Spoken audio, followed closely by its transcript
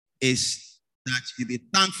is that you be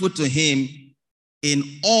thankful to him in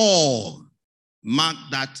all, mark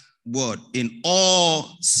that word, in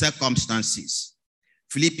all circumstances.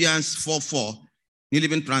 Philippians 4:4, New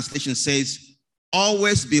Living Translation says,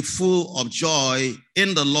 always be full of joy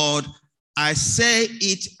in the Lord. I say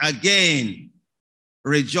it again,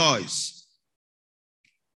 rejoice.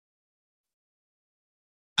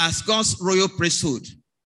 As God's royal priesthood,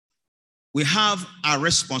 we have a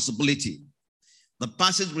responsibility. The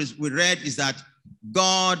passage we read is that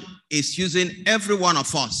God is using every one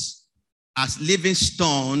of us as living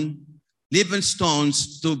stones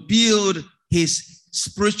to build his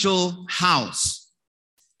spiritual house.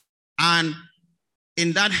 And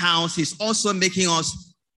in that house, he's also making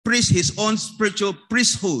us priest, his own spiritual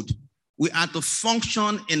priesthood. We are to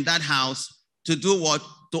function in that house to do what?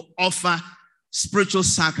 To offer spiritual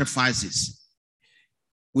sacrifices.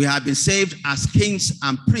 We have been saved as kings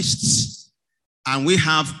and priests, and we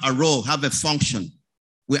have a role, have a function.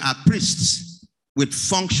 We are priests with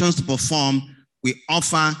functions to perform. We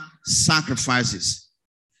offer sacrifices.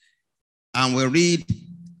 And we read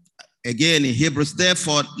again in Hebrews,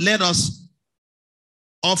 therefore, let us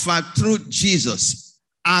offer through Jesus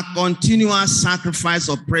a continual sacrifice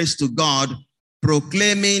of praise to God,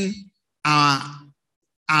 proclaiming our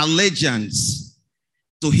allegiance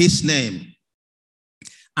to his name.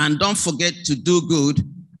 And don't forget to do good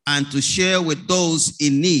and to share with those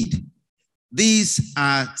in need. These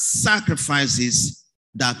are sacrifices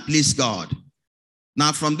that please God.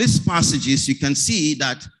 Now, from these passages, you can see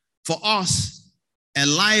that for us, a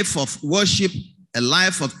life of worship, a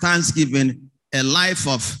life of thanksgiving, a life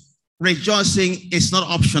of rejoicing is not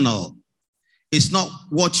optional. It's not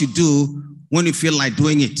what you do when you feel like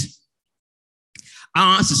doing it.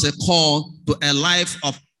 Ours is a call to a life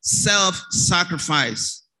of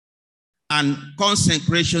self-sacrifice and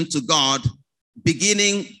consecration to God,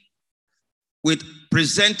 beginning with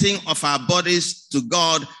presenting of our bodies to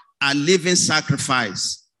God a living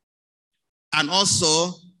sacrifice. And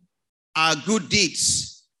also our good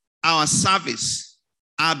deeds, our service,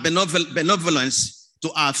 our benevolence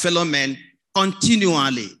to our fellow men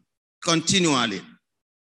continually.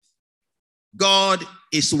 God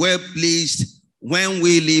is well pleased when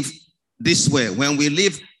we live this way, when we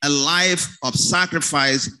live a life of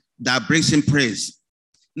sacrifice that brings him praise.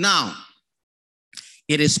 Now,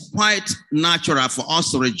 it is quite natural for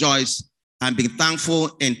us to rejoice and be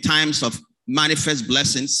thankful in times of manifest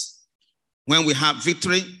blessings, when we have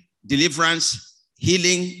victory, deliverance,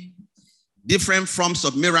 healing, different forms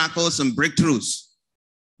of miracles and breakthroughs.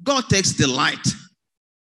 God takes delight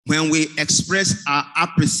when we express our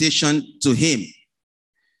appreciation to him.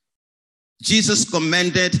 Jesus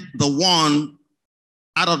commended the one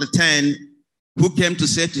out of the 10 who came to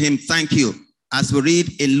say to him, thank you, as we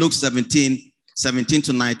read in Luke 17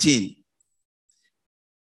 to 19.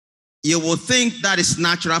 You will think that is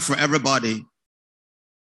natural for everybody,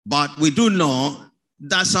 but we do know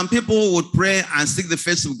that some people would pray and seek the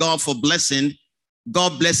face of God for blessing.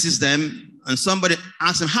 God blesses them, and somebody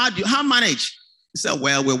asks him, how manage? He said,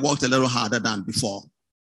 well, we worked a little harder than before.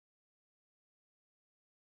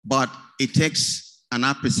 But it takes an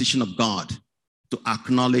appreciation of God to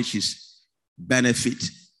acknowledge his benefit,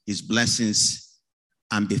 his blessings,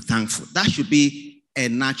 and be thankful. That should be a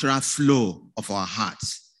natural flow of our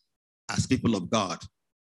hearts as people of God.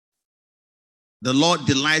 The Lord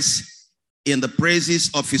delights in the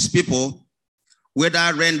praises of his people,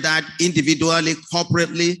 whether rendered individually,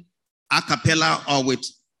 corporately, a cappella, or with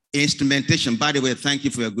instrumentation. By the way, thank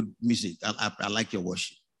you for your good music. I like your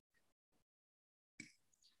worship.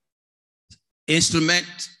 Instrument,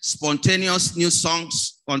 spontaneous new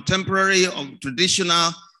songs, contemporary or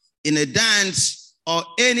traditional, in a dance or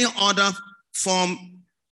any other form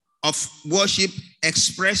of worship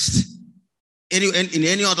expressed in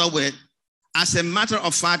any other way. As a matter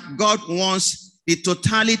of fact, God wants the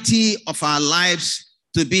totality of our lives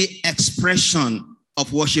to be expression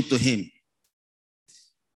of worship to him.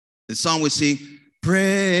 The song we sing,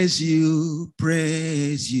 praise you,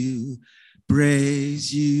 praise you,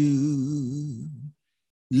 praise you.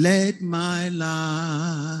 Let my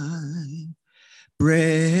life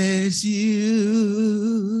praise you,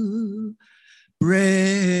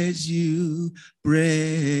 praise you,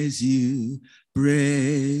 praise you,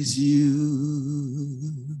 praise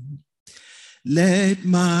you. Let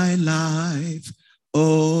my life,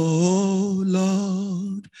 oh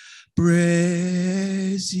Lord,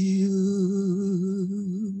 praise you.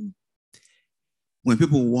 When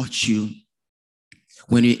people watch you,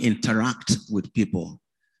 when you interact with people,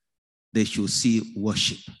 they should see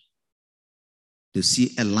worship. They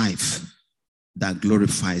see a life that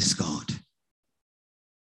glorifies God.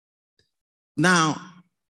 Now,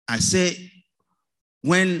 I say,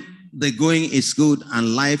 when the going is good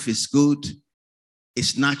and life is good,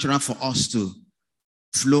 it's natural for us to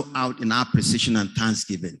flow out in our precision and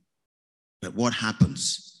thanksgiving. But what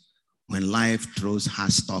happens when life throws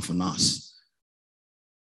hard stuff on us?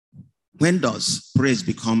 When does praise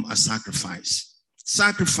become a sacrifice?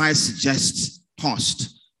 Sacrifice suggests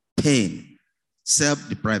cost, pain,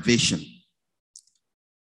 self-deprivation.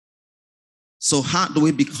 So how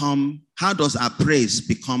does our praise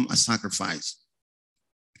become a sacrifice?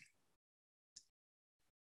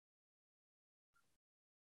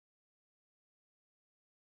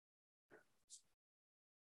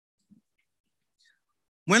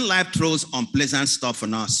 When life throws unpleasant stuff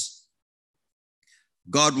on us,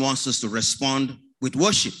 God wants us to respond with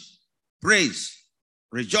worship, praise,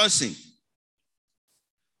 rejoicing.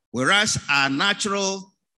 Whereas our natural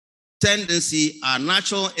tendency, our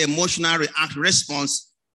natural emotional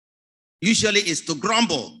response usually is to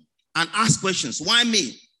grumble and ask questions. Why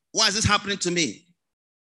me? Why is this happening to me?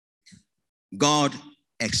 God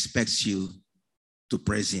expects you to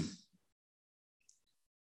praise him.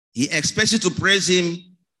 He expects you to praise him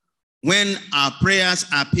when our prayers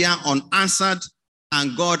appear unanswered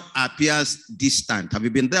and God appears distant. Have you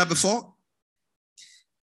been there before?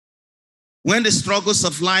 When the struggles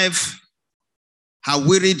of life have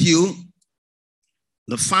wearied you,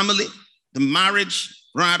 the family, the marriage,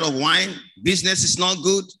 run out of wine, business is not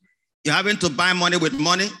good, you're having to buy money with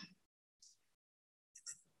money,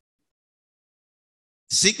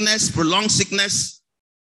 sickness, prolonged sickness,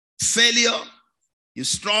 failure, you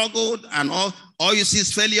struggled and all you see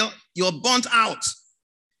is failure, you're burnt out,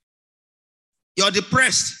 you're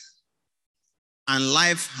depressed, and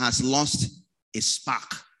life has lost a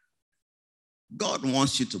spark. God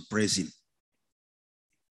wants you to praise him.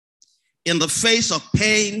 In the face of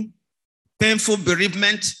pain, painful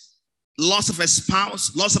bereavement, loss of a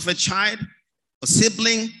spouse, loss of a child, a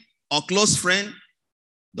sibling, or close friend,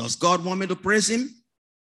 does God want me to praise him?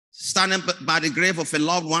 Standing by the grave of a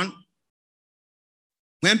loved one,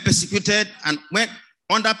 when persecuted and when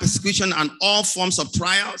under persecution and all forms of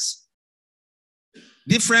trials,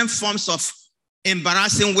 different forms of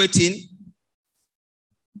embarrassing waiting.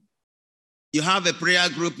 You have a prayer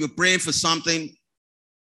group, you're praying for something,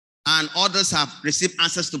 and others have received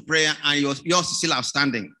answers to prayer, and you're still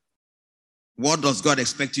outstanding. What does God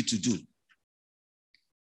expect you to do?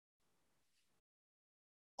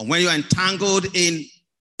 Or when you're entangled in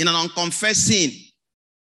an unconfessed sin,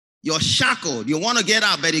 you're shackled, you want to get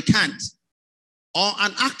out, but you can't. Or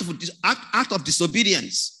an act of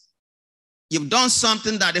disobedience. You've done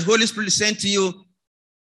something that the Holy Spirit is saying to you,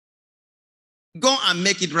 go and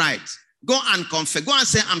make it right. Go and confess. Go and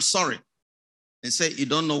say, I'm sorry. And say, you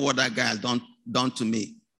don't know what that guy has done to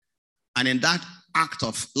me. And in that act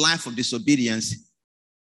of life of disobedience,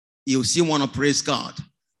 you still want to praise God.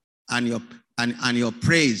 And your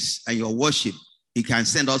praise and your worship, he can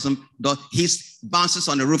send us some, he bounces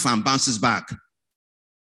on the roof and bounces back.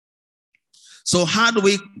 So how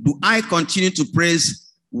do I continue to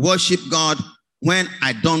praise, worship God when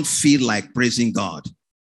I don't feel like praising God?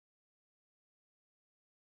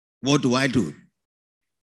 What do? I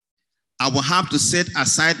will have to set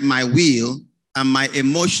aside my will and my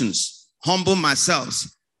emotions, humble myself,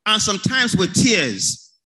 and sometimes with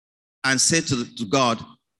tears, and say to God,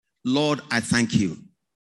 Lord, I thank you.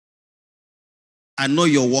 I know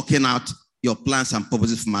you're working out your plans and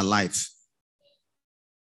purposes for my life.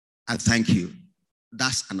 I thank you.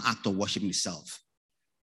 That's an act of worship itself.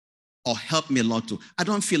 Or help me, Lord, I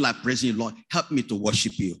don't feel like praising you, Lord. Help me to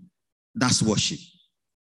worship you. That's worship.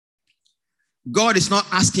 God is not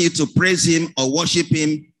asking you to praise him or worship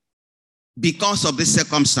him because of the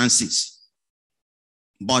circumstances,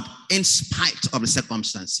 but in spite of the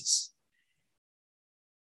circumstances.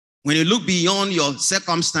 When you look beyond your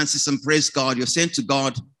circumstances and praise God, you're saying to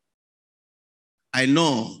God, I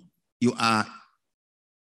know you are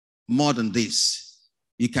more than this.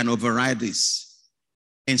 You can override this.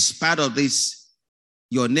 In spite of this,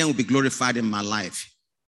 your name will be glorified in my life.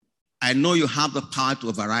 I know you have the power to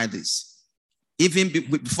override this. Even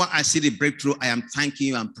before I see the breakthrough, I am thanking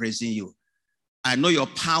you and praising you. I know your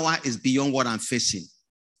power is beyond what I'm facing.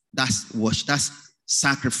 That's worship. That's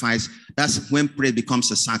sacrifice. That's when prayer becomes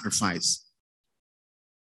a sacrifice.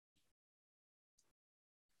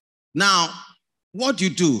 Now, what do you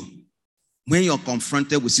do when you're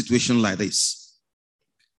confronted with a situation like this?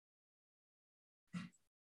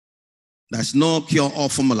 There's no cure-all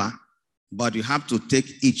formula, but you have to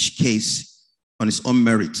take each case on its own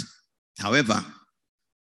merit. However,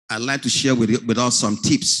 I'd like to share with us some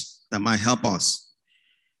tips that might help us.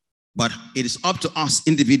 But it is up to us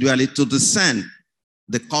individually to discern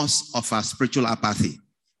the cause of our spiritual apathy.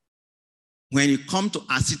 When you come to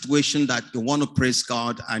a situation that you want to praise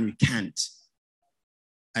God and you can't,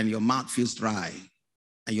 and your mouth feels dry,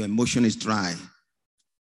 and your emotion is dry,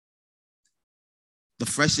 the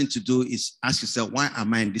first thing to do is ask yourself, why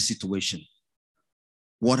am I in this situation?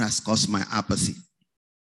 What has caused my apathy?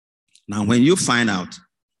 Now, when you find out,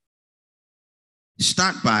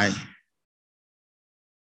 start by,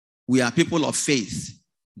 we are people of faith.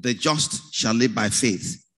 The just shall live by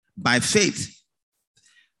faith. By faith,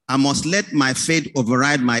 I must let my faith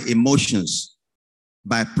override my emotions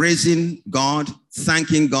by praising God,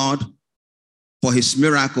 thanking God for his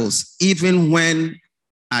miracles, even when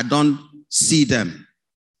I don't see them,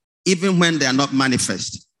 even when they are not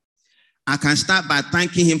manifest. I can start by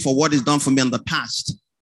thanking him for what he's done for me in the past.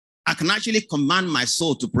 I can actually command my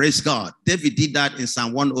soul to praise God. David did that in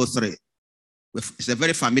Psalm 103. It's a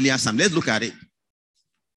very familiar psalm. Let's look at it.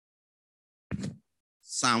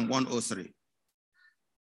 Psalm 103.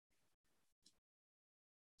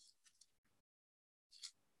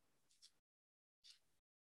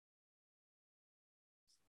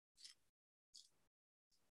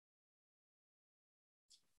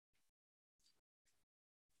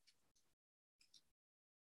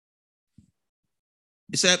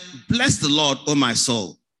 It said, bless the Lord, O my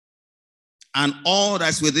soul, and all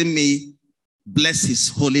that's within me, bless his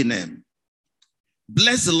holy name.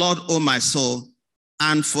 Bless the Lord, O my soul,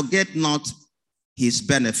 and forget not his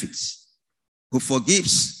benefits, who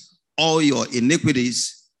forgives all your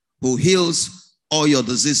iniquities, who heals all your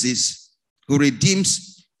diseases, who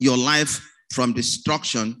redeems your life from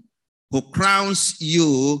destruction, who crowns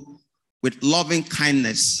you with loving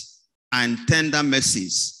kindness and tender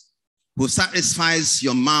mercies, who satisfies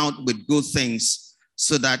your mouth with good things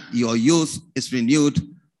so that your youth is renewed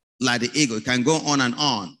like the eagle. It can go on and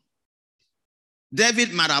on.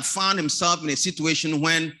 David might have found himself in a situation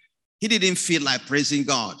when he didn't feel like praising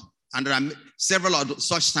God. And there are several of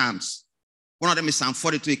such psalms. One of them is Psalm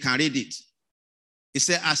 42. You can read it. He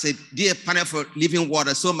said, as a deer panteth for living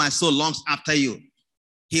water, so my soul longs after you.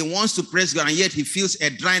 He wants to praise God, and yet he feels a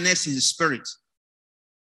dryness in his spirit.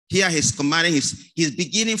 Here he's commanding, he's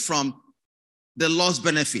beginning from the Lord's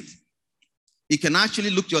benefit. You can actually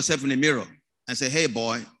look yourself in the mirror and say, hey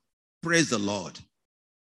boy, praise the Lord.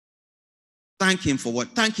 Thank him for what?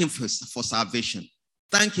 Thank him for salvation.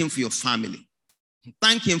 Thank him for your family.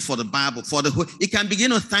 Thank him for the Bible, for the whole. You can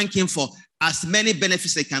begin to thank him for as many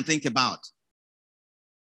benefits they can think about.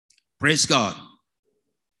 Praise God.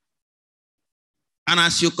 And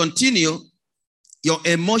as you continue, your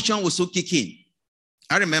emotion will still kick in.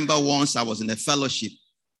 I remember once I was in a fellowship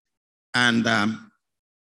and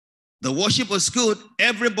the worship was good.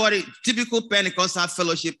 Everybody, typical Pentecostal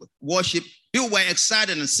fellowship worship, people were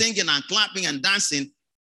excited and singing and clapping and dancing.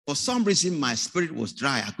 For some reason, my spirit was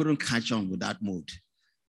dry. I couldn't catch on with that mood.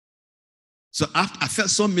 So I felt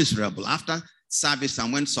so miserable. After service,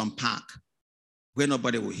 I went to some park where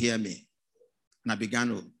nobody would hear me. And I began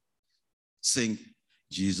to sing,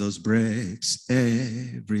 Jesus breaks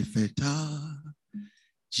every fetter.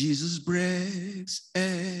 Jesus breaks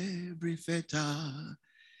every fetter.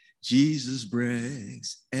 Jesus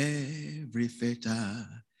breaks every fetter.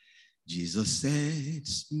 Jesus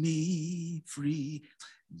sets me free.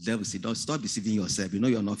 The devil said, don't stop deceiving yourself. You know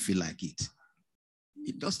you'll not feel like it.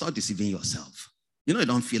 Don't stop deceiving yourself. You know you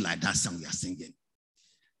don't feel like that song we are singing.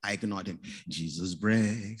 I ignored him. Jesus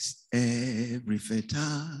breaks every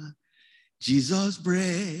fetter. Jesus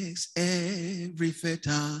breaks every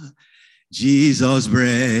fetter. Jesus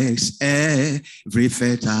breaks every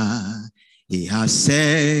fetter. He has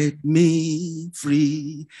set me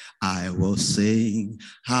free. I will sing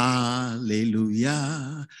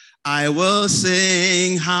hallelujah. I will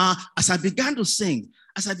sing as I began to sing,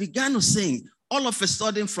 all of a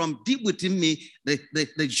sudden from deep within me,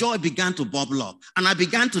 the joy began to bubble up. And I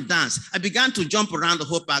began to dance. I began to jump around the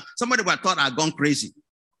whole park. Somebody would have thought I'd gone crazy.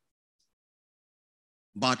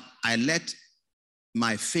 But I let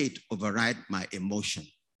my faith override my emotion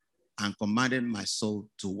and commanded my soul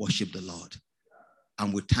to worship the Lord.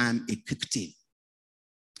 And with time, it kicked in.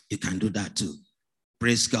 You can do that too.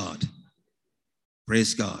 Praise God.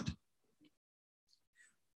 Praise God.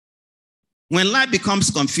 When life becomes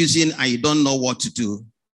confusing and you don't know what to do,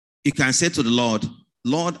 you can say to the Lord,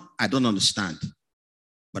 Lord, I don't understand,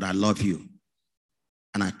 but I love you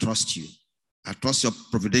and I trust you. I trust your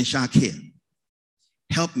providential care.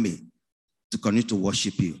 Help me to continue to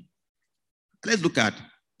worship you. Let's look at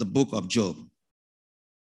the book of Job.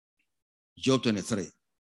 Job 23.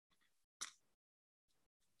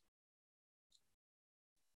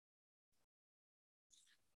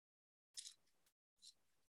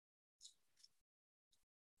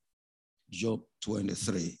 Job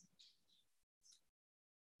 23.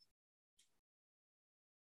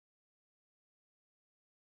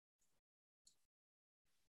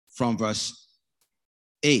 From verse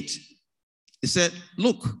 8. He said,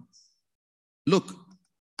 look,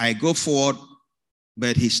 I go forward,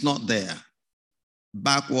 but he's not there.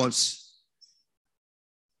 Backwards,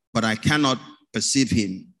 but I cannot perceive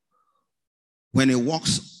him. When he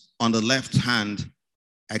walks on the left hand,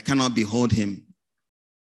 I cannot behold him.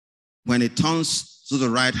 When he turns to the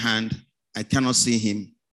right hand, I cannot see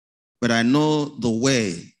him. But I know the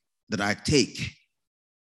way that I take.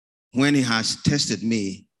 When he has tested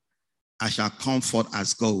me, I shall come forth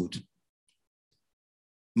as gold.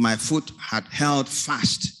 My foot had held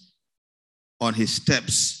fast on his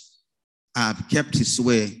steps. I have kept his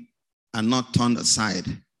way and not turned aside.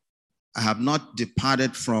 I have not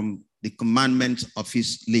departed from the commandment of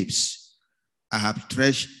his lips. I have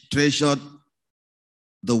treasured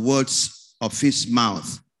the words of his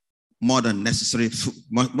mouth more than necessary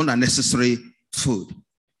food.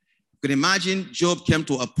 You can imagine Job came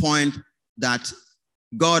to a point that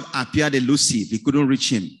God appeared elusive. He couldn't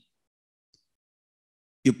reach him.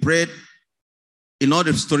 He prayed, in all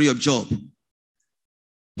the story of Job,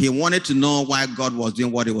 he wanted to know why God was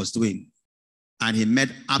doing what he was doing. And he met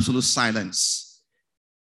absolute silence.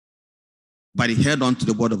 But he held on to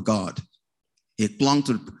the word of God. He clung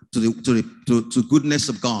to goodness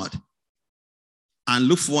of God. And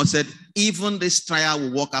looked forward, said, even this trial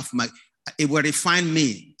will work out for it will refine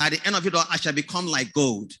me. At the end of it all, I shall become like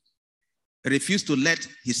gold. He refused to let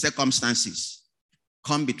his circumstances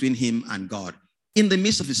come between him and God. In the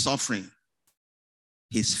midst of his suffering,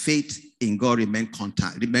 his faith in God remained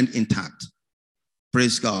intact.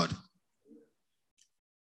 Praise God.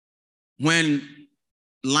 When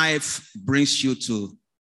life brings you to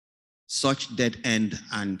such dead end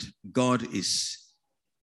and God is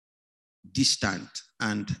distant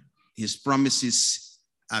and his promises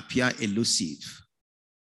appear elusive,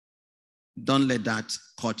 don't let that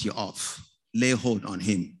cut you off. Lay hold on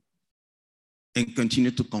him and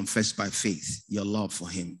continue to confess by faith your love for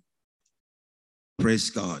him. Praise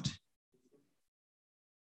God.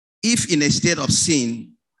 If in a state of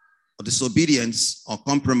sin or disobedience or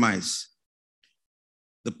compromise,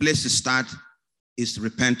 the place to start is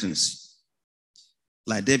repentance,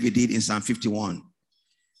 like David did in Psalm 51.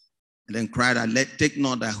 And then cried, take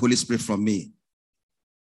not thy Holy Spirit from me.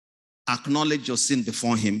 Acknowledge your sin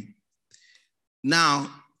before him. Now,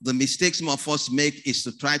 the mistakes some of us make is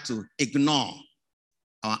to try to ignore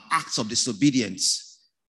our acts of disobedience,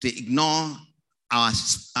 to ignore our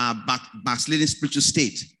backsliding spiritual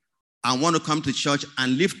state, and want to come to church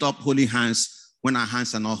and lift up holy hands when our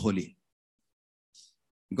hands are not holy.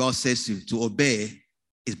 God says to obey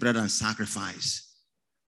is better than sacrifice.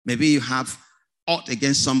 Maybe you have ought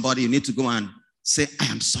against somebody, you need to go and say, I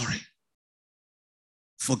am sorry.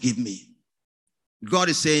 Forgive me. God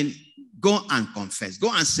is saying, go and confess.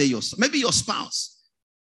 Go and say maybe your spouse.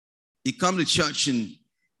 You come to church and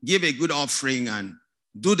give a good offering and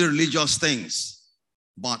do the religious things.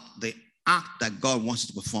 But the act that God wants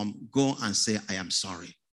you to perform, go and say, I am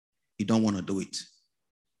sorry. You don't want to do it.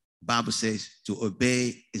 The Bible says to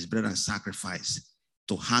obey is better than sacrifice.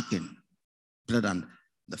 To hearken, better than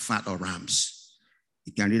the fat of rams.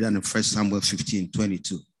 You can read that in 1 Samuel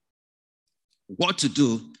 15:22. What to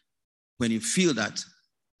do when you feel that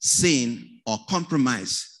sin or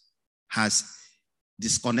compromise has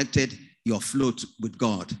disconnected your flow with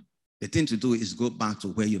God. The thing to do is go back to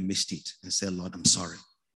where you missed it and say, Lord, I'm sorry.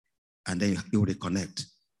 And then you will reconnect.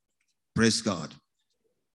 Praise God.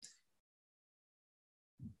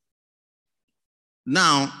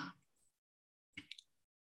 Now,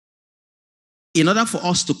 in order for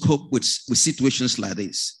us to cope with situations like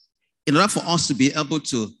this, in order for us to be able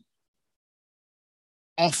to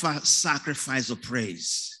offer sacrifice of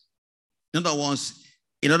praise, in other words,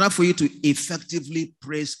 in order for you to effectively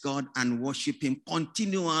praise God and worship him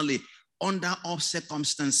continually under all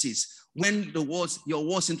circumstances, when your world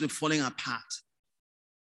seems to be falling apart,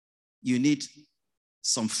 you need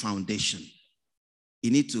some foundation.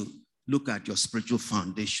 You need to look at your spiritual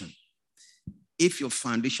foundation. If your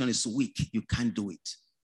foundation is weak, you can't do it.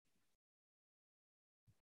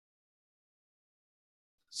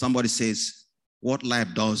 Somebody says, what life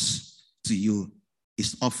does to you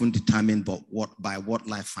is often determined by what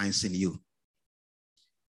life finds in you.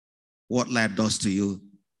 What life does to you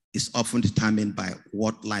is often determined by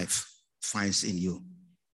what life finds in you.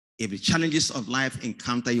 If the challenges of life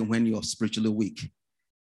encounter you when you're spiritually weak,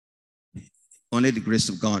 only the grace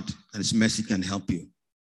of God and his mercy can help you.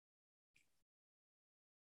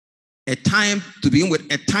 A time, to begin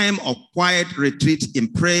with, a time of quiet retreat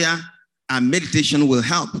in prayer and meditation will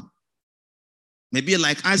help. Maybe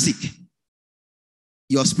like Isaac,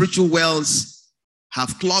 your spiritual wells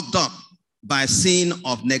have clogged up by sin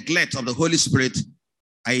of neglect of the Holy Spirit,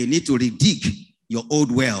 and you need to redig your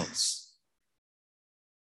old wells.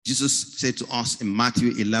 Jesus said to us in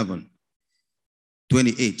Matthew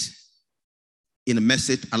 11:28, in a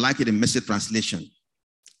message, I like it in Message translation.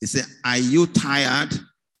 He said, are you tired,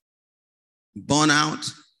 burned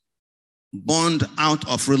out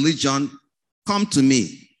of religion? Come to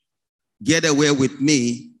me, get away with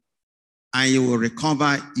me, and you will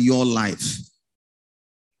recover your life.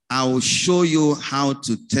 I will show you how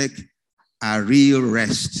to take a real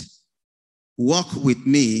rest. Walk with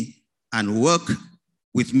me and work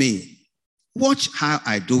with me. Watch how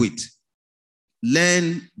I do it.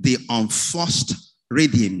 Learn the unforced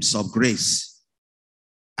rhythms of grace.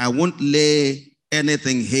 I won't lay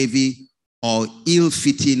anything heavy or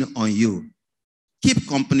ill-fitting on you. Keep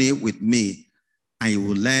company with me, and you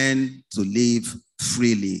will learn to live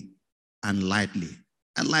freely and lightly.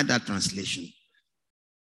 I like that translation.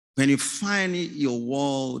 When you find your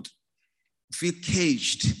world feel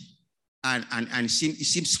caged and it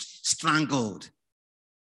seems strangled,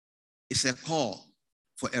 it's a call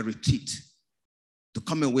for a retreat to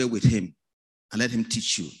come away with him and let him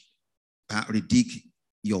teach you how to redig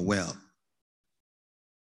your well.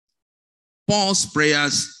 Paul's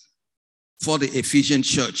prayers for the Ephesian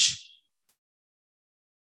church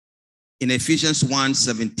in Ephesians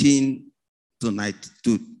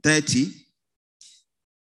 1:17-30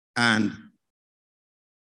 and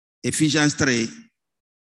Ephesians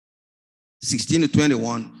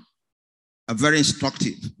 3:16-21 are very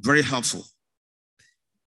instructive, very helpful. I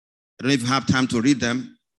don't know if you have time to read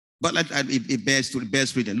them, but it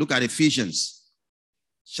bears reading. Look at Ephesians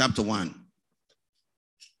chapter 1.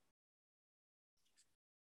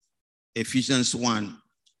 Ephesians 1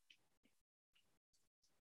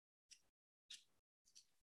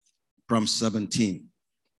 from 17.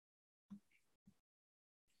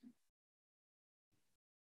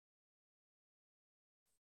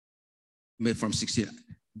 From 16.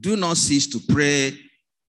 Do not cease to pray.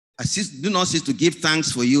 Do not cease to give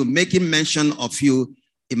thanks for you, making mention of you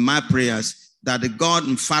in my prayers, that the God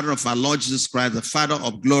and Father of our Lord Jesus Christ, the Father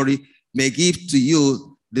of glory, may give to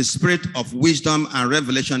you the spirit of wisdom and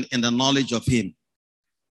revelation in the knowledge of him.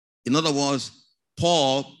 In other words,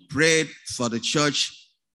 Paul prayed for the church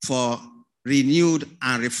for renewed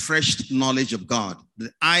and refreshed knowledge of God,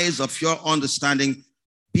 the eyes of your understanding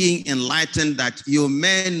being enlightened, that you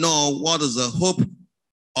may know what is the hope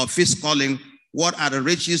of his calling, what are the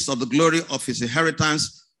riches of the glory of his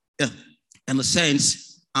inheritance in the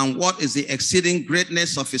saints, and what is the exceeding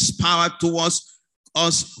greatness of his power towards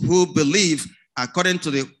us who believe, according to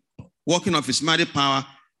the working of his mighty power,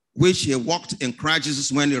 which he worked in Christ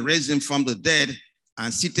Jesus when he raised him from the dead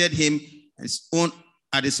and seated him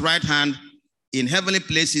at his right hand in heavenly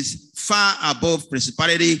places, far above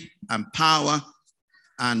principality and power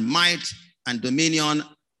and might and dominion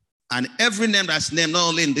and every name that's named, not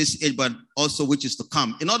only in this age, but also which is to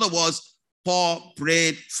come. In other words, Paul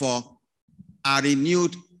prayed for a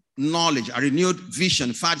renewed knowledge, a renewed vision.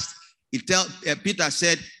 In fact, Peter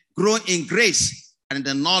said, grow in grace and in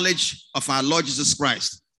the knowledge of our Lord Jesus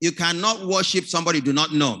Christ. You cannot worship somebody you do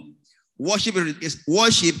not know. Worship is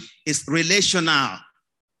relational.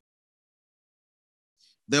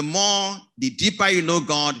 The deeper you know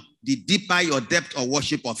God, the deeper your depth of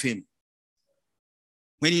worship of him.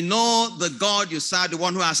 When you know the God you serve, the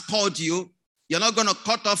one who has called you, you're not going to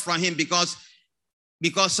cut off from him because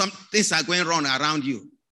some things are going wrong around you.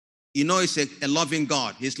 You know it's a loving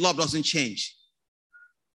God. His love doesn't change.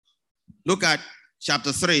 Look at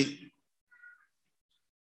chapter 3.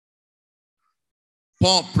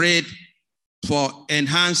 Paul prayed for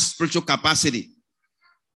enhanced spiritual capacity.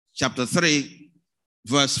 Chapter 3,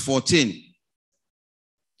 verse 14.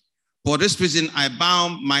 For this reason, I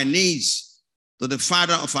bow my knees to the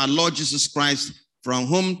Father of our Lord Jesus Christ, from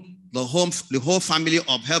whom the whole family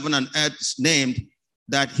of heaven and earth is named,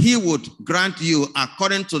 that he would grant you,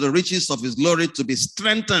 according to the riches of his glory, to be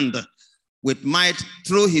strengthened with might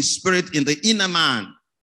through his Spirit in the inner man,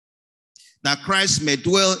 that Christ may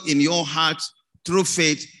dwell in your hearts through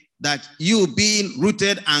faith, that you, being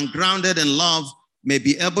rooted and grounded in love, may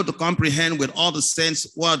be able to comprehend with all the saints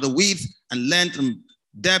what the width and length and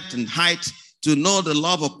depth and height, to know the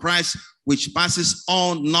love of Christ, which passes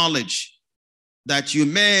all knowledge, that you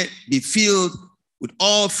may be filled with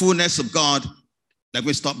all fullness of God. Let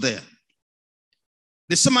me stop there.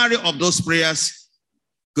 The summary of those prayers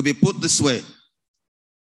could be put this way.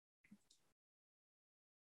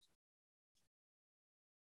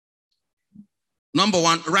 Number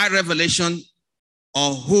one, right revelation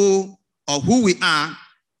of who we are,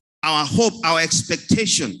 our hope, our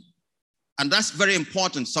expectation. And that's very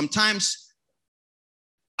important. Sometimes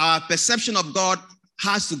our perception of God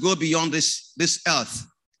has to go beyond this earth.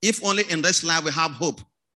 If only in this life we have hope,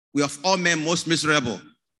 we of all men most miserable.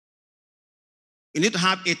 We need to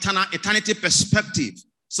have eternity perspective.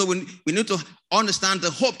 So we need to understand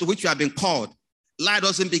the hope to which we have been called. Life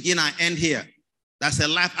doesn't begin and end here. That's a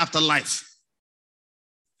life after life.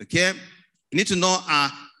 Okay? You need to know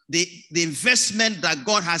the investment that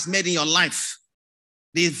God has made in your life.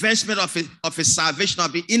 The investment of his salvation,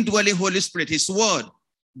 of the indwelling Holy Spirit, his word.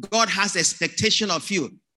 God has expectation of you,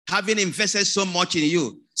 having invested so much in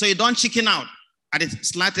you. So you don't chicken out at the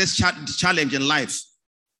slightest challenge in life.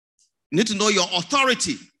 You need to know your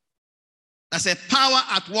authority. That's a power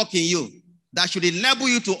at work in you that should enable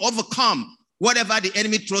you to overcome whatever the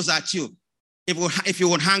enemy throws at you. If you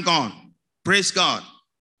would hang on. Praise God.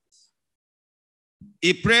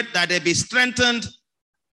 He prayed that they be strengthened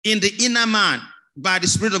in the inner man by the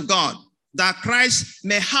Spirit of God, that Christ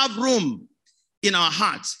may have room in our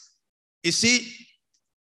hearts. You see,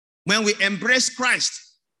 when we embrace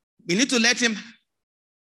Christ, we need to let him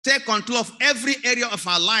take control of every area of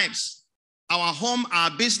our lives, our home,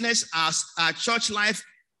 our business, our church life,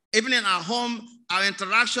 even in our home, our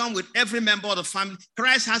interaction with every member of the family.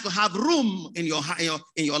 Christ has to have room in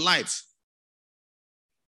your life.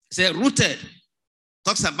 Say rooted.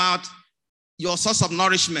 Talks about your source of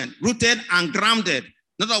nourishment, rooted and grounded.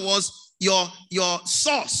 In other words, your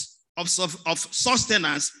source of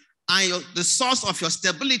sustenance and the source of your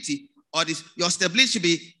stability, or your stability should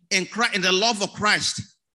be in the love of Christ.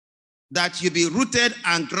 That you be rooted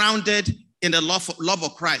and grounded in the love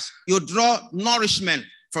of Christ. You draw nourishment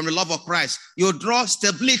from the love of Christ. You draw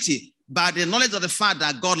stability by the knowledge of the fact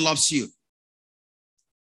that God loves you.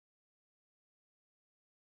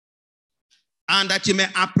 And that you may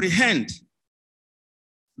apprehend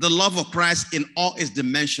the love of Christ in all its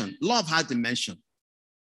dimension. Love has dimension.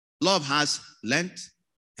 Love has length,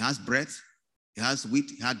 it has breadth, it has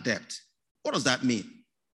width, it has depth. What does that mean?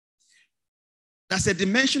 That's a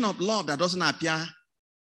dimension of love that doesn't appear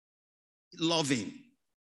loving.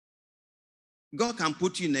 God can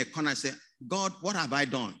put you in a corner and say, God, what have I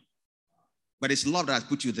done? But it's love that has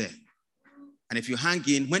put you there. And if you hang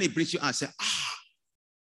in, when he brings you out, say,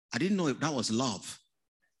 I didn't know if that was love.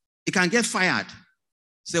 He can get fired.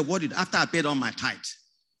 Say, what did, after I paid all my tithe,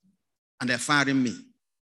 and they're firing me.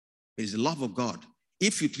 It's the love of God.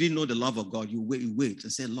 If you really know the love of God, you wait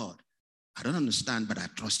and say, Lord, I don't understand, but I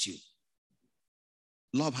trust you.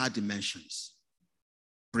 Love has dimensions.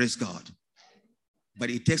 Praise God. But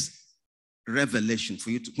it takes revelation for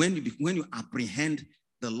you to, when you apprehend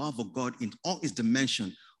the love of God in all its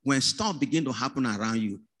dimension, when stuff begin to happen around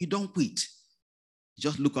you, you don't quit.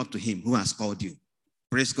 Just look up to him who has called you.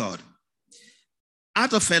 Praise God.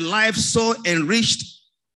 Out of a life so enriched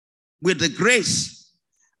with the grace,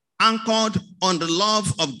 anchored on the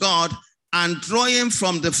love of God, and drawing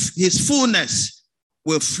from his fullness,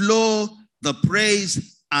 will flow the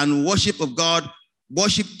praise and worship of God,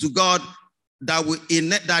 worship to God that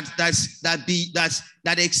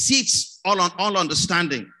exceeds all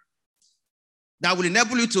understanding, that will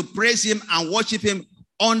enable you to praise him and worship him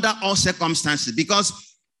under all circumstances,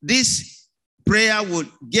 because this prayer will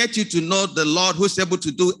get you to know the Lord who's able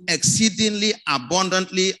to do exceedingly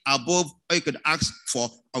abundantly above what you could ask for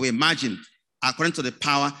or imagine, according to the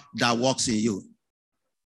power that works in you.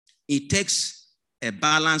 It takes a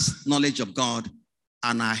balanced knowledge of God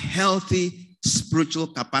and a healthy spiritual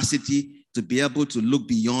capacity to be able to look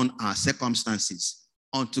beyond our circumstances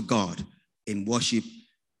unto God in worship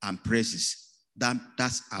and praises.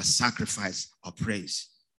 That's our sacrifice of praise.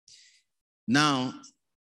 Now,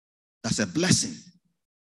 that's a blessing.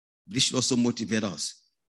 This should also motivate us.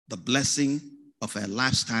 The blessing of a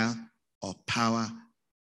lifestyle of power,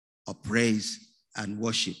 of praise and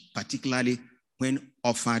worship, particularly when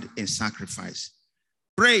offered in sacrifice.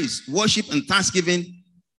 Praise, worship, and thanksgiving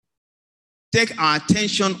take our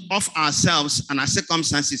attention off ourselves and our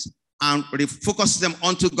circumstances and refocus them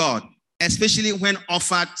onto God, especially when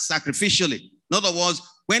offered sacrificially. In other words,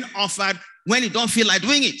 when offered, when you don't feel like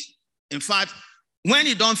doing it. In fact, when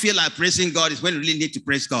you don't feel like praising God is when you really need to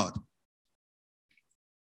praise God.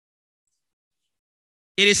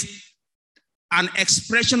 It is an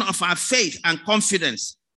expression of our faith and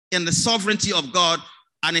confidence in the sovereignty of God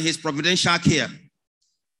and in his providential care.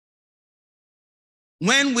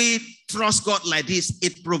 When we trust God like this,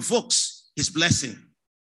 it provokes his blessing.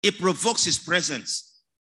 It provokes his presence.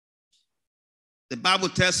 The Bible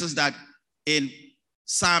tells us that in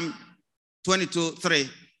Psalm 22:3,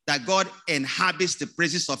 that God inhabits the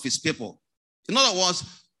praises of his people. In other words,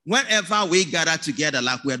 whenever we gather together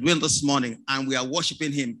like we are doing this morning and we are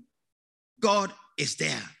worshiping him, God is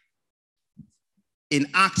there. In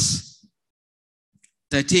Acts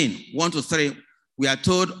 13, 1-3, we are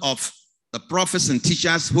told of the prophets and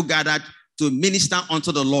teachers who gathered to minister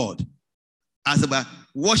unto the Lord. As they were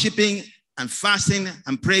worshiping and fasting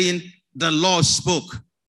and praying, the Lord spoke.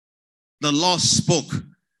 The Lord spoke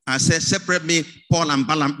and said, separate me, Paul and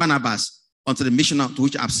Barnabas, unto the mission to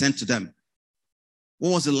which I've sent to them.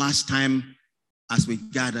 What was the last time as we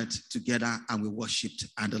gathered together and we worshiped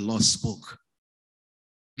and the Lord spoke?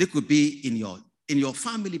 It could be in your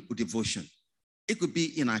family devotion. It could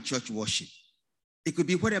be in our church worship. It could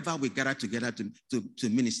be wherever we gather together to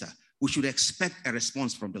minister. We should expect a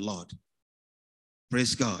response from the Lord.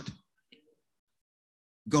 Praise God.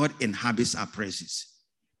 God inhabits our praises.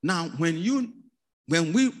 Now, when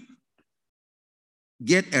we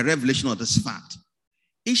get a revelation of this fact,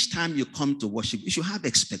 each time you come to worship, you should have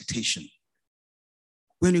expectation.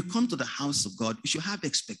 When you come to the house of God, you should have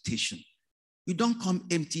expectation. You don't come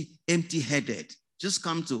empty-headed. Just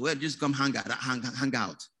come hang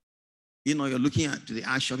out. You know, you're looking at the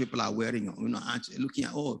shirt people are wearing, looking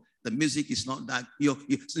at, oh, the music is not that.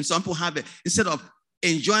 Some people have it. Instead of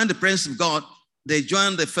enjoying the presence of God, they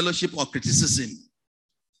join the fellowship of criticism.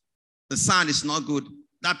 The sound is not good.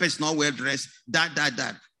 That person is not well dressed.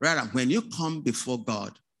 That. Rather, when you come before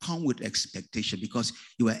God, come with expectation because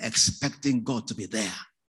you are expecting God to be there.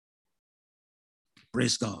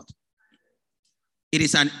 Praise God. It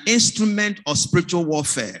is an instrument of spiritual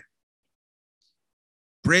warfare.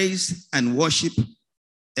 Praise and worship,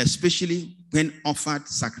 especially when offered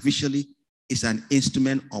sacrificially, is an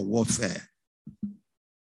instrument of warfare.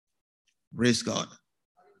 Praise God.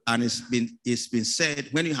 And it's been said,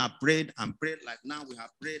 when you have prayed and prayed, like now we have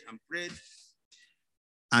prayed and prayed,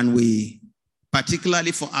 and we,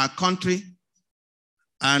 particularly for our country,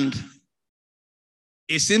 and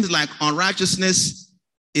it seems like unrighteousness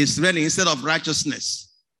is reigning instead of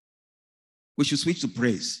righteousness. We should switch to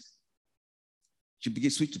praise. We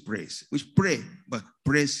should switch to praise. We should pray, but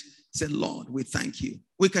praise, say, Lord, we thank you.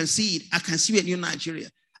 We can see it. I can see a new Nigeria.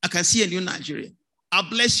 I can see a new Nigeria. I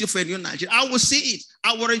bless you for a new Nigeria. I will see it.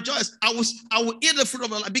 I will rejoice. I will eat the fruit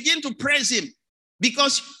of the Lord. Begin to praise him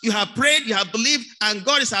because you have prayed, you have believed, and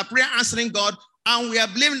God is our prayer answering God. And we are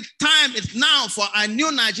believing time is now for a new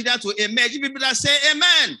Nigeria to emerge. People that say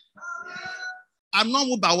amen. I'm not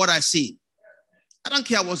moved by what I see. I don't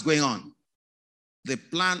care what's going on. The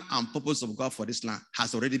plan and purpose of God for this land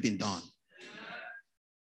has already been done.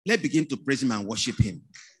 Let's begin to praise him and worship him.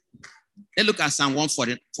 Let's look at Psalm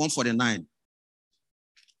 149.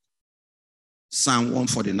 Psalm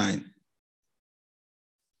 149.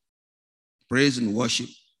 Praise and worship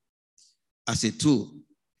as a tool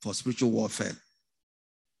for spiritual warfare.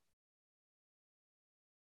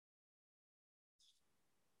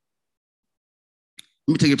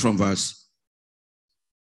 Let me take it from verse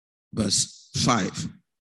 5.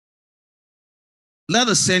 Let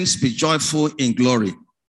the saints be joyful in glory.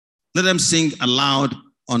 Let them sing aloud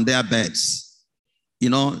on their beds. You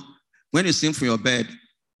know, when you sing from your bed,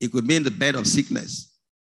 it could be in the bed of sickness,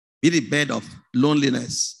 be the bed of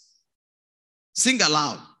loneliness. Sing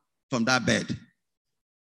aloud from that bed,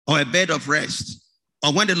 or a bed of rest,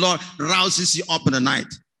 or when the Lord rouses you up in the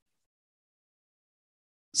night.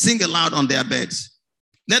 Sing aloud on their beds.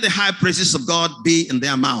 Let the high praises of God be in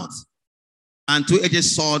their mouth, and two-edged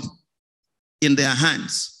sword in their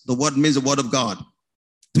hands. The word means the word of God.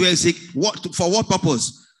 For what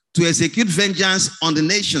purpose? To execute vengeance on the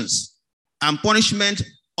nations and punishment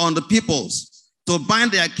on the peoples, to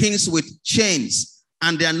bind their kings with chains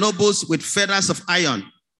and their nobles with fetters of iron.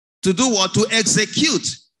 To do what? To execute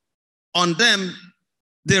on them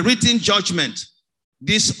the written judgment.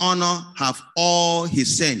 This honor have all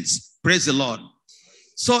his saints. Praise the Lord.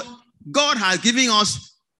 So God has given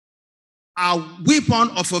us a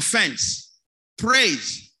weapon of offense,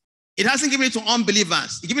 praise. It hasn't given it to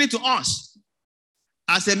unbelievers. It's given it to us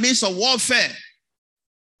as a means of warfare.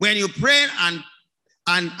 When you pray and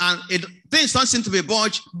things don't seem to be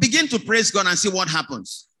budged, begin to praise God and see what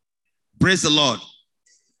happens. Praise the Lord.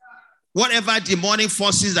 Whatever demonic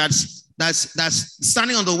forces that's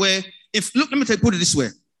standing on the way. Let me put it this way.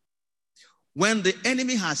 When the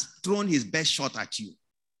enemy has thrown his best shot at you,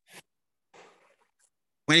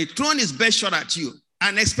 when he thrown his best shot at you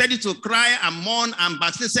and expect you to cry and mourn and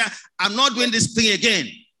backslide, say, I'm not doing this thing again,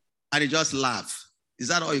 and he just laugh. Is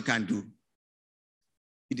that all you can do?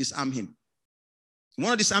 You disarm him. You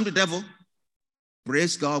want to disarm the devil?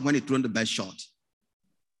 Praise God when he thrown the best shot.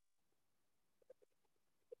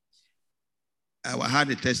 I had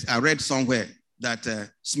a test. I read somewhere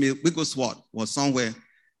that Smith Wigglesworth was somewhere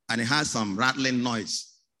and he had some rattling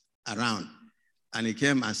noise around. And he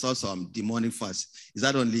came and saw some demonic force. Is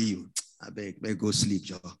that only you? I beg go sleep,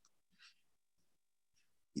 Joe.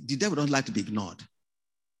 The devil don't like to be ignored.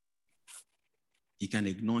 You can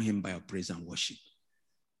ignore him by your praise and worship.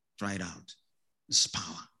 Try it out. It's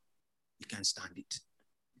power. You can't stand it.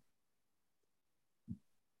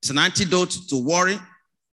 It's an antidote to worry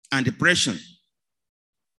and depression.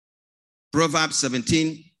 Proverbs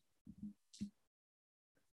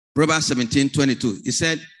 17:22. He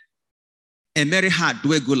said, a merry heart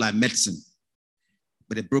doeth good like medicine,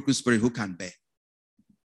 but a broken spirit who can bear?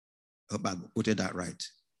 I hope I quoted that right.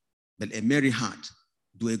 But a merry heart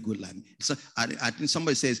doeth good like medicine. So I think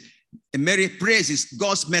somebody says, a merry praise is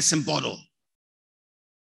God's medicine bottle.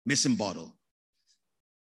 Medicine bottle.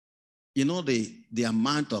 You know the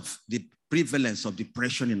amount of the prevalence of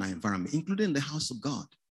depression in our environment, including the house of God.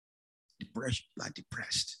 Depression, like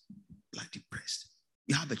depressed.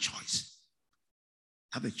 You have a choice.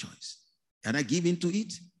 Have a choice. Can I give in to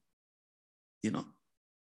it? You know,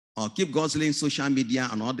 or keep guzzling social media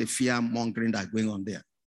and all the fear mongering that's going on there.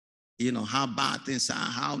 You know, how bad things are,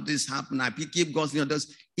 how this happened. If you keep guzzling on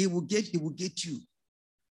those, it will get you.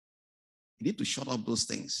 You need to shut up those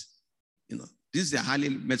things. You know, this is a highly,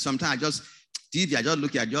 but sometimes I just, TV, I just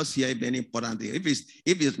look at, I just hear any important thing. If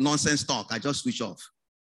it's nonsense talk, I just switch off.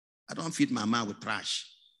 I don't feed my mind with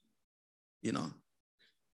trash, you know.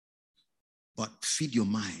 But feed your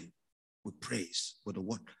mind with praise, with the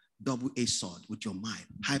word, double-edged sword with your mind,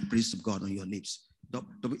 high praise of God on your lips,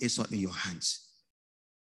 double-edged sword in your hands.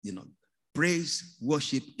 You know, praise,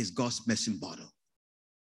 worship is God's medicine bottle.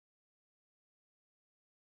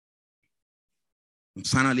 And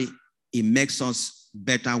finally, it makes us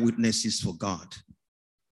better witnesses for God.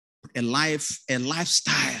 A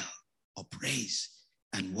lifestyle of praise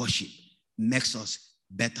and worship makes us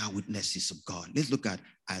better witnesses of God. Let's look at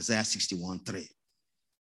Isaiah 61:3.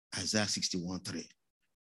 Isaiah 61:3.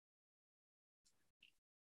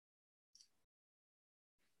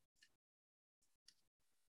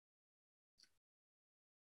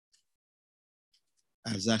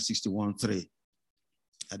 Isaiah 61:3.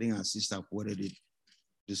 I think our sister quoted it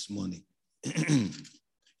this morning.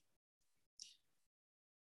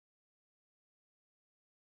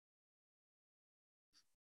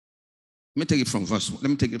 Let me take it from verse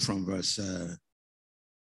 1.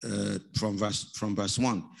 From verse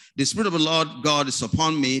 1. The Spirit of the Lord God is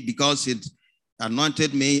upon me because it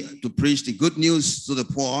anointed me to preach the good news to the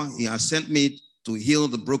poor. He has sent me to heal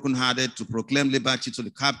the brokenhearted, to proclaim liberty to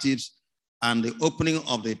the captives, and the opening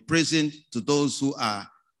of the prison to those who are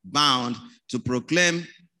bound, to proclaim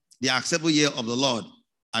the acceptable year of the Lord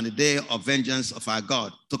and the day of vengeance of our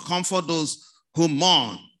God, to comfort those who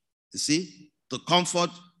mourn. You see, to comfort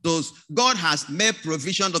those. God has made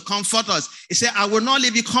provision to comfort us. He said, I will not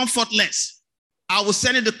leave you comfortless. I will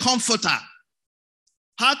send you the comforter.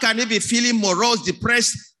 How can you be feeling morose,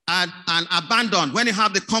 depressed, and abandoned when you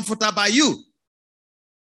have the comforter by you?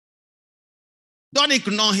 Don't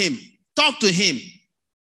ignore him. Talk to him.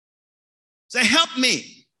 Say, help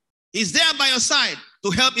me. He's there by your side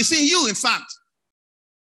to help. He's in you, in fact.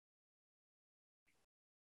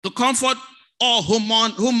 To comfort all who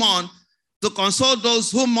mourn, to console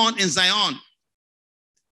those who mourn in Zion,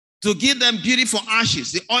 to give them beauty for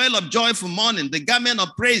ashes, the oil of joy for mourning, the garment of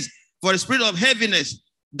praise for the spirit of heaviness,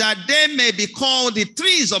 that they may be called the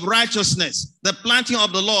trees of righteousness, the planting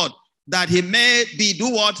of the Lord, that he may be, do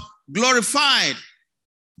what? Glorified.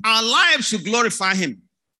 Our lives should glorify him.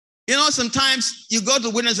 You know, sometimes you go to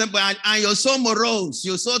witness and you're so morose,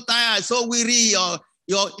 you're so tired, so weary, or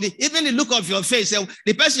even the look of your face,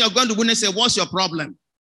 the person you're going to witness say, what's your problem?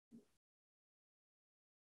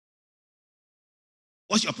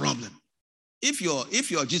 What's your problem? If your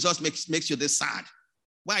Jesus makes you this sad,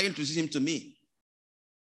 why are you introducing him to me?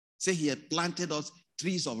 Say he had planted us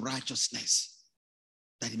trees of righteousness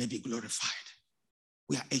that he may be glorified.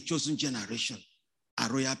 We are a chosen generation, a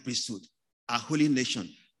royal priesthood, a holy nation,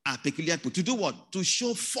 a peculiar people. To do what? To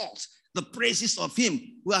show forth the praises of him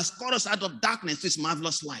who has called us out of darkness to his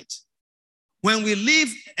marvelous light. When we live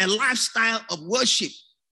a lifestyle of worship,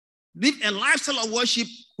 we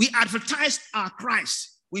advertise our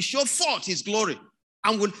Christ. We show forth his glory,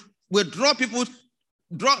 and we'll draw people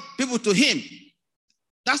to him.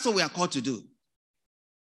 That's what we are called to do.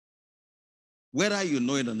 Whether you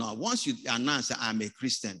know it or not, once you announce that I'm a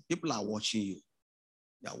Christian, people are watching you.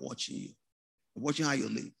 They are watching you. They're watching how you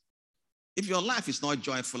live. If your life is not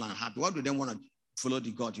joyful and happy, why do they want to follow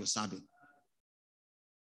the God you're serving?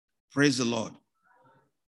 Praise the Lord.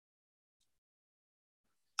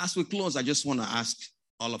 As we close, I just want to ask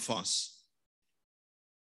all of us.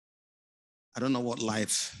 I don't know what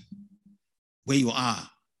life, where you are.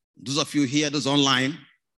 Those of you here, those online,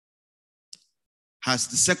 has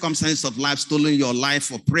the circumstance of life stolen your life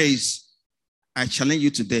for praise? I challenge you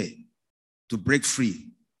today to break free.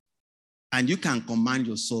 And you can command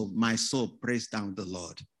your soul, my soul, praise down the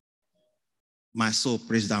Lord. My soul,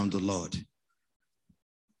 praise down the Lord.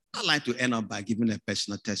 I'd like to end up by giving a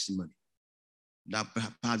personal testimony that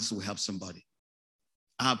perhaps will help somebody.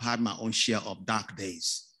 I've had my own share of dark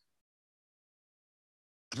days.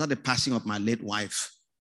 After the passing of my late wife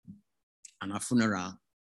and her funeral,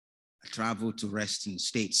 I traveled to rest in the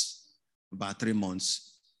States for about 3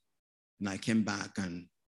 months. And I came back, and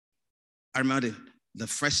I remember the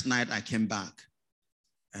first night I came back,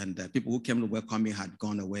 and the people who came to welcome me had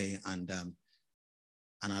gone away, and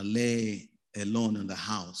I lay alone in the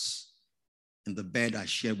house, in the bed I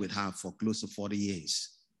shared with her for close to 40 years.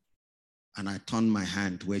 And I turned my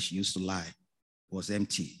hand to where she used to lie. It was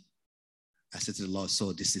empty. I said to the Lord,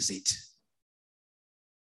 so this is it.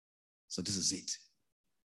 So this is it.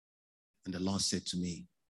 And the Lord said to me,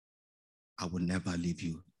 I will never leave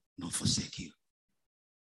you nor forsake you.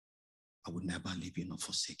 I will never leave you nor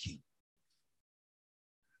forsake you.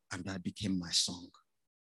 And that became my song.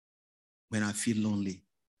 When I feel lonely,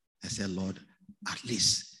 I said, Lord, at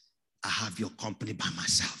least I have your company by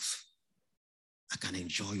myself. I can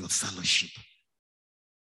enjoy your fellowship.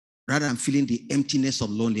 Rather than feeling the emptiness of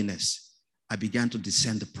loneliness, I began to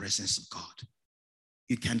discern the presence of God.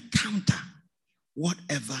 You can counter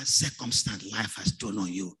whatever circumstance life has thrown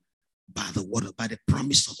on you by the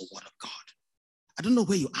promise of the word of God. I don't know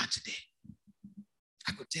where you are today.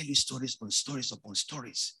 I could tell you stories upon stories upon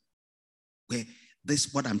stories where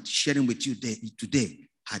this, what I'm sharing with you today,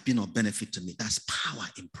 has been of benefit to me. That's power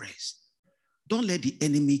in praise. Don't let the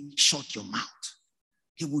enemy shut your mouth.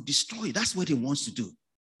 He will destroy you. That's what he wants to do.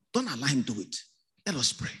 Don't allow him to do it. Let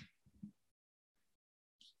us pray.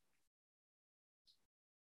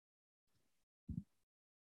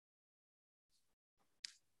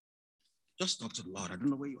 Just talk to the Lord. I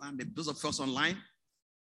don't know where you are. Maybe those of us online.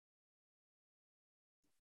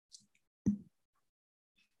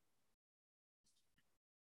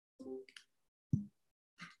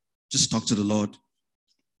 Just talk to the Lord.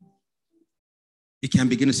 You can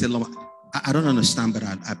begin to say, Lord, I don't understand, but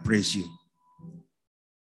I praise you.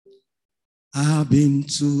 I've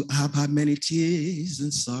had many tears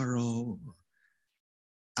and sorrow.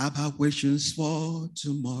 I've had questions for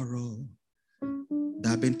tomorrow.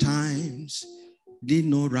 There have been times didn't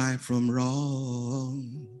know right from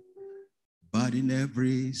wrong. But in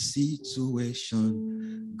every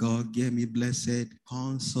situation, God gave me blessed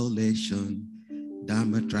consolation. That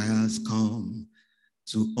my trials come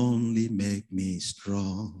to only make me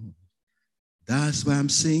strong. That's why I'm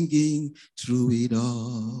singing through it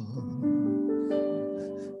all.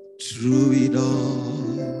 Through it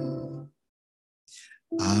all.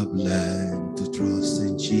 I've learned to trust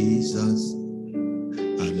in Jesus.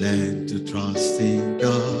 I've learned to trust in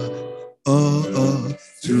God. Oh,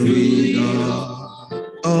 through it all.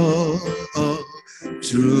 Oh,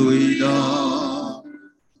 through it all.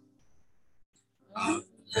 I've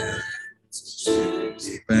learned to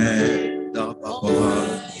depend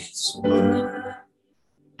upon His word.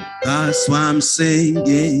 That's why I'm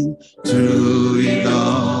singing through it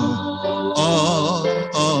all.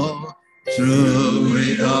 Oh, through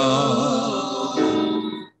it all.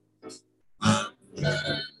 I've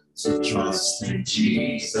learned to trust in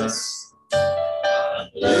Jesus.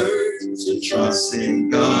 I've learned to trust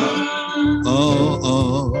in God.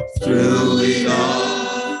 Oh, through it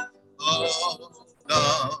all.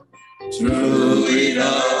 Oh, through it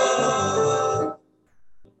all.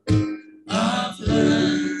 I've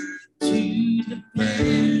learned to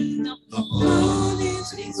depend upon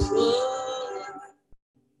His word.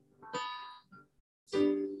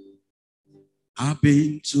 I've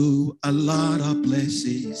been to a lot of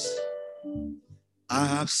places. I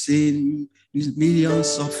have seen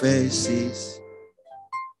millions of faces.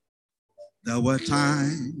 There were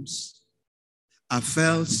times I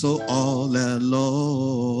felt so all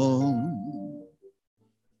alone.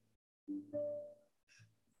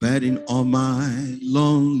 But in all my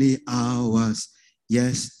lonely hours,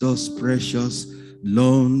 yes, those precious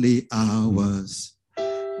lonely hours,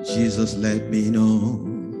 Jesus let me know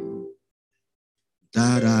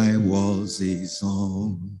that I was His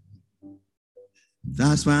own.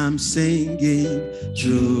 That's why I'm singing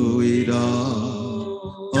through it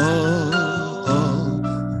all.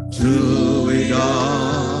 Oh, through it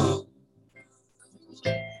all.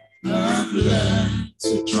 I've learned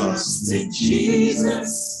to trust in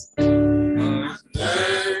Jesus. I've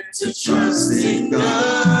learned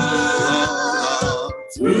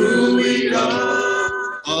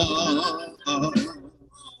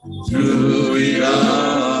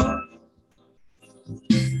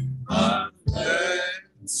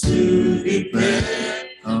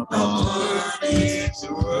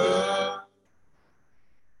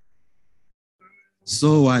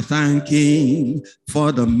So I thank him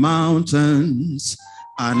for the mountains,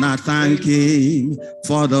 and I thank him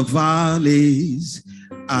for the valleys,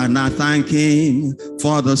 and I thank him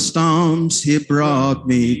for the storms he brought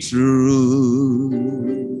me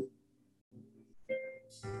through.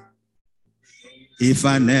 If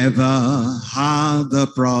I never had the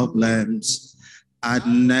problems, I'd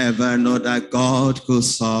never know that God could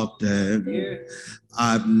solve them.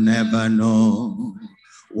 I'd never know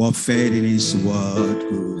what faith in his word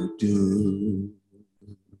could do.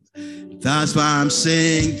 That's why I'm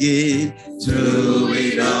singing through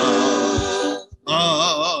it all.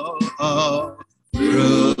 Oh, oh,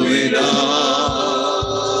 through it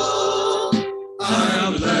all. I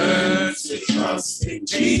have learned to trust in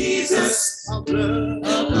Jesus. I've learned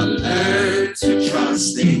to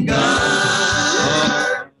trust in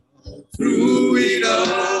God. Through it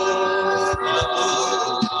all.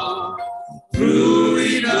 Through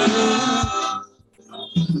it all.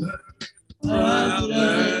 I've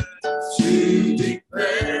learned to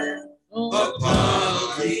declare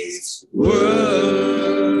upon his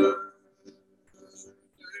word.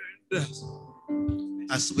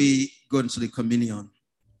 As we go into the communion,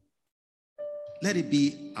 let it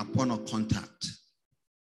be a point of contact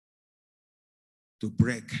to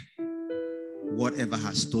break whatever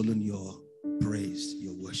has stolen your praise,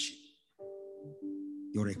 your worship.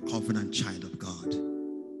 You're a covenant child of God.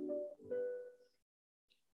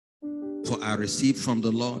 For I received from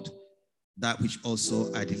the Lord that which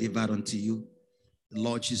also I delivered unto you. The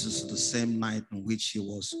Lord Jesus, the same night on which he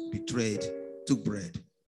was betrayed, took bread.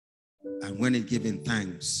 And when he gave him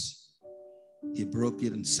thanks, he broke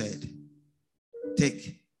it and said,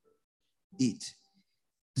 take, eat.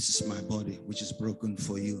 This is my body, which is broken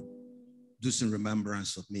for you. Do this in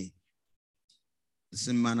remembrance of me. The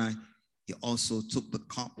same manner, he also took the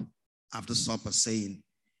cup after supper, saying,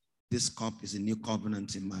 this cup is a new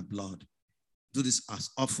covenant in my blood. Do this as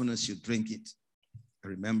often as you drink it, in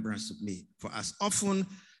remembrance of me. For as often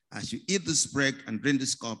as you eat this bread and drink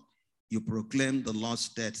this cup, you proclaim the Lord's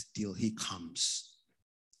death till he comes.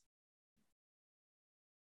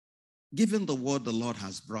 Given the word the Lord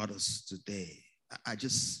has brought us today, I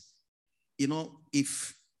just,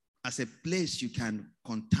 if as a place you can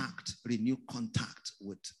renew contact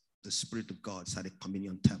with the Spirit of God, it's at a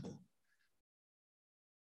communion table.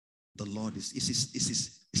 The Lord is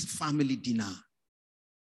his family dinner.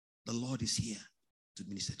 The Lord is here to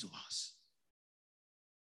minister to us.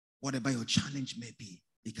 Whatever your challenge may be,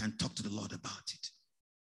 you can talk to the Lord about it.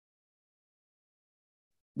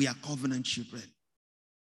 We are covenant children.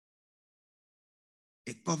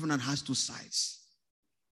 A covenant has two sides.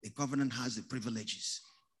 A covenant has the privileges,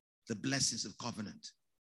 the blessings of covenant.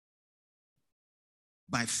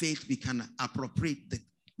 By faith, we can appropriate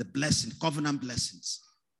the blessing, covenant blessings.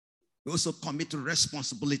 We also commit to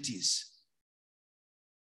responsibilities.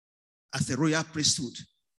 As a royal priesthood,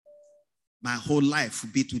 my whole life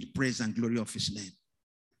will be to the praise and glory of his name.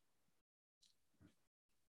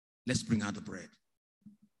 Let's bring out the bread.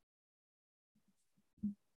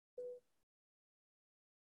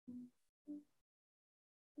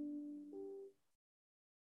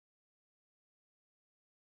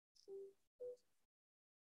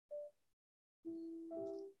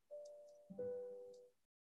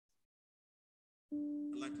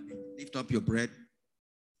 I'd like to lift up your bread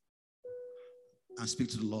and speak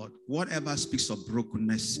to the Lord. Whatever speaks of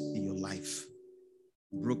brokenness in your life,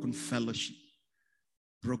 broken fellowship,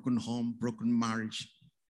 broken home, broken marriage,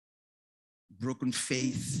 broken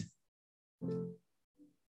faith,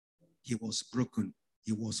 he was broken.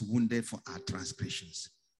 He was wounded for our transgressions.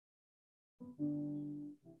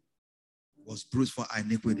 He was bruised for our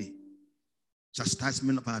iniquity.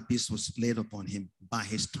 Chastisement of our peace was laid upon him. By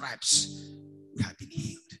his stripes, we have been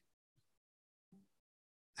healed.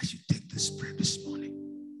 As you take this bread this morning,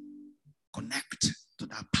 connect to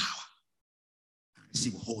that power and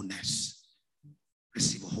receive wholeness.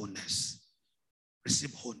 Receive wholeness.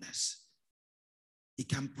 Receive wholeness. You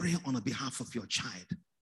can pray on the behalf of your child.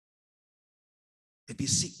 There be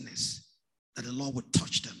sickness, that the Lord would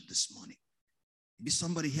touch them this morning. Maybe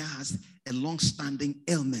somebody here has a long-standing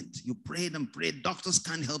ailment. You prayed and prayed. Doctors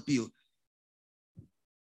can't help you.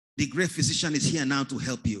 The great physician is here now to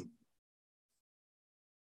help you.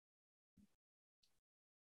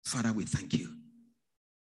 Father, we thank you.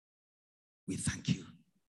 We thank you.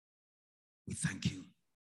 We thank you.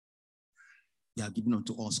 You have given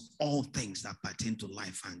unto us all things that pertain to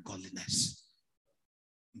life and godliness.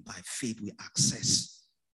 By faith, we access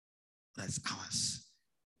that's ours.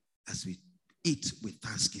 As we eat with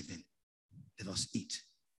thanksgiving, let us eat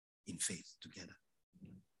in faith together.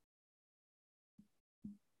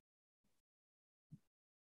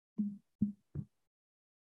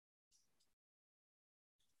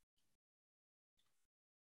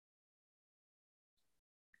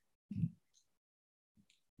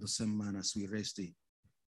 The same man as we raised the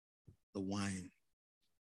wine,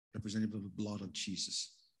 representative of the blood of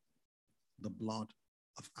Jesus, the blood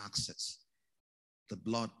of access, the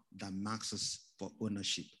blood that marks us for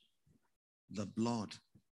ownership, the blood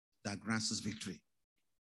that grants us victory,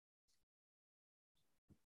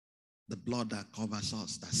 the blood that covers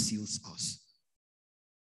us, that seals us,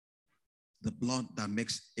 the blood that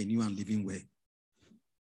makes a new and living way.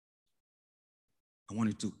 I want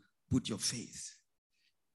you to put your faith,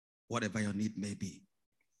 whatever your need may be,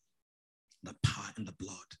 the power in the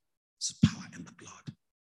blood. It's power in the blood.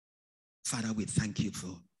 Father, we thank you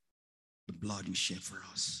for the blood you shed for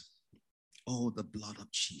us. Oh, the blood of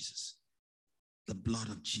Jesus. The blood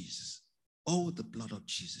of Jesus. Oh, the blood of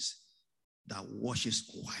Jesus that washes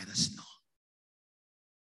white as snow.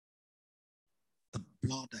 The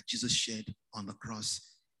blood that Jesus shed on the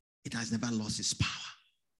cross, it has never lost its power.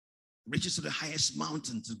 It reaches to the highest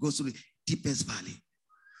mountain, it goes to the deepest valley.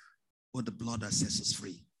 Oh, the blood that sets us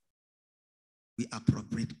free. We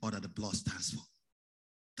appropriate all that the blood stands for.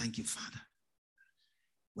 Thank you, Father.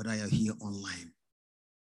 Whether you're here online,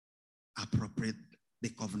 appropriate the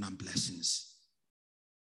covenant blessings.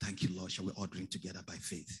 Thank you, Lord. Shall we all drink together by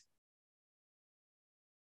faith?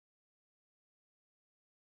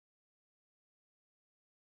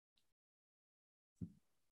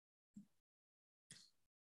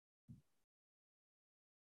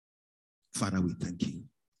 Father, we thank you.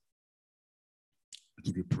 We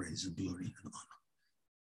give you praise and glory and honor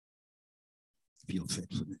for your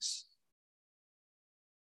faithfulness.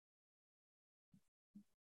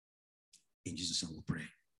 In Jesus' name we pray.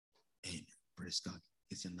 Amen. Praise God.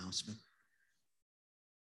 It's an announcement.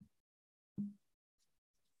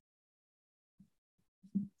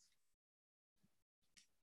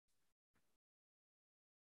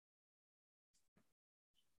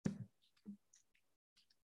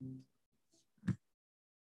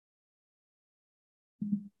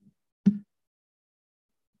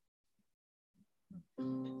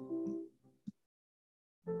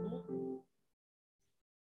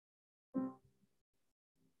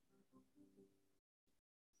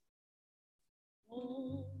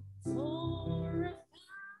 For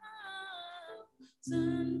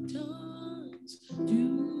 1,000 tongues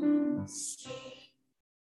to sing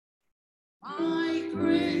my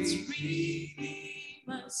great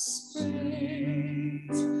Redeemer's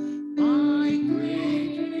praise, my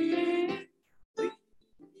great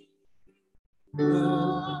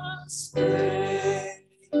Redeemer's praise,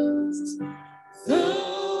 the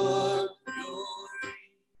glory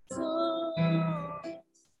of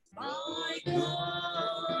my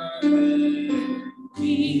God and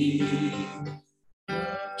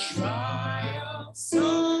triumphs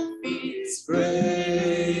of His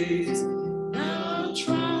grace, the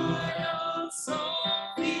triumphs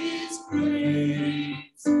of His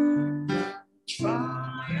grace, the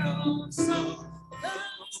triumphs of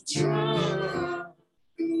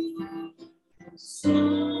His grace.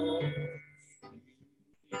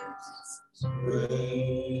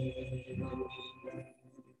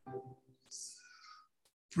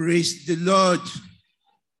 Praise the Lord.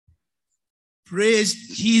 Praise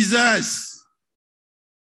Jesus.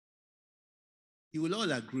 You will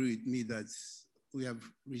all agree with me that we have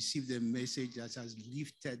received a message that has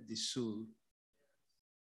lifted the soul.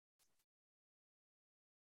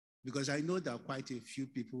 Because I know that quite a few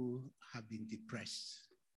people have been depressed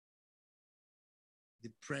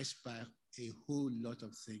by a whole lot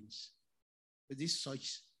of things. But this is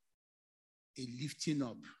such a lifting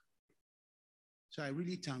up. So I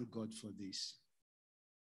really thank God for this.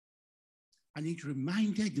 And it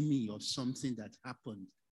reminded me of something that happened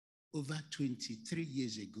over 23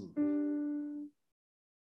 years ago.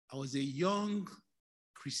 I was a young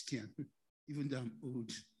Christian, even though I'm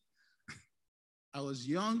old. I was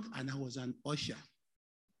young and I was an usher.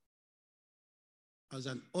 I was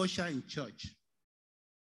an usher in church.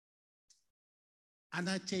 And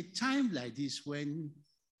at a time like this, when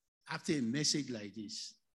after a message like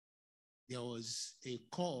this, there was a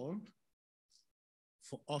call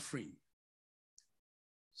for offering.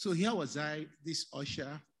 So here was I, this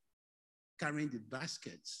usher, carrying the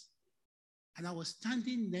baskets. And I was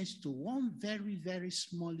standing next to one very, very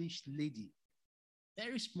smallish lady.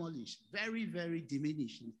 Very smallish, very, very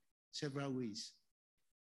diminished in several ways.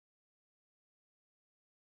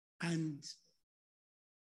 And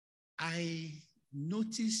I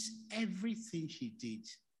noticed everything she did.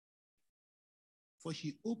 For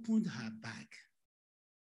she opened her bag,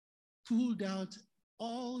 pulled out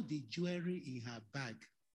all the jewelry in her bag,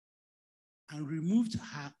 and removed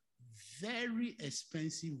her very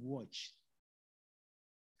expensive watch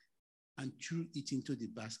and threw it into the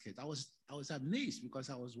basket. I was amazed because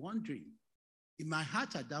I was wondering. In my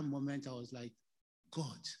heart at that moment, I was like,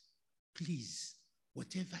 God, please,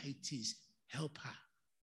 whatever it is, help her.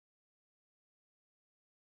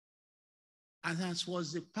 And as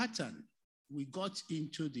was the pattern, we got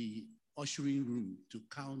into the ushering room to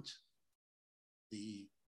count the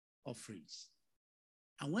offerings.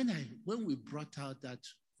 And when we brought out that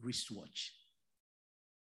wristwatch,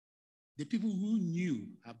 the people who knew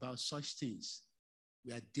about such things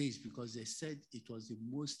were dazed because they said it was the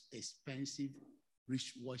most expensive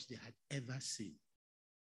wristwatch they had ever seen.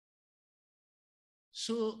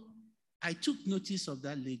 So I took notice of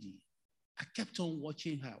that lady. I kept on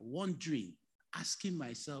watching her, wondering, asking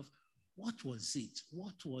myself, what was it?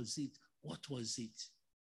 What was it? What was it?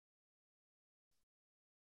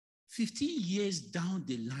 15 years down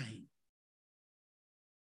the line,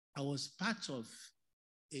 I was part of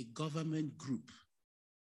a government group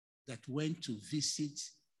that went to visit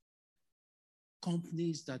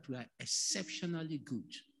companies that were exceptionally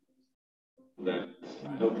good. That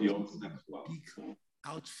I hope you all slept well. Big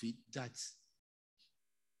outfit that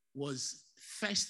was first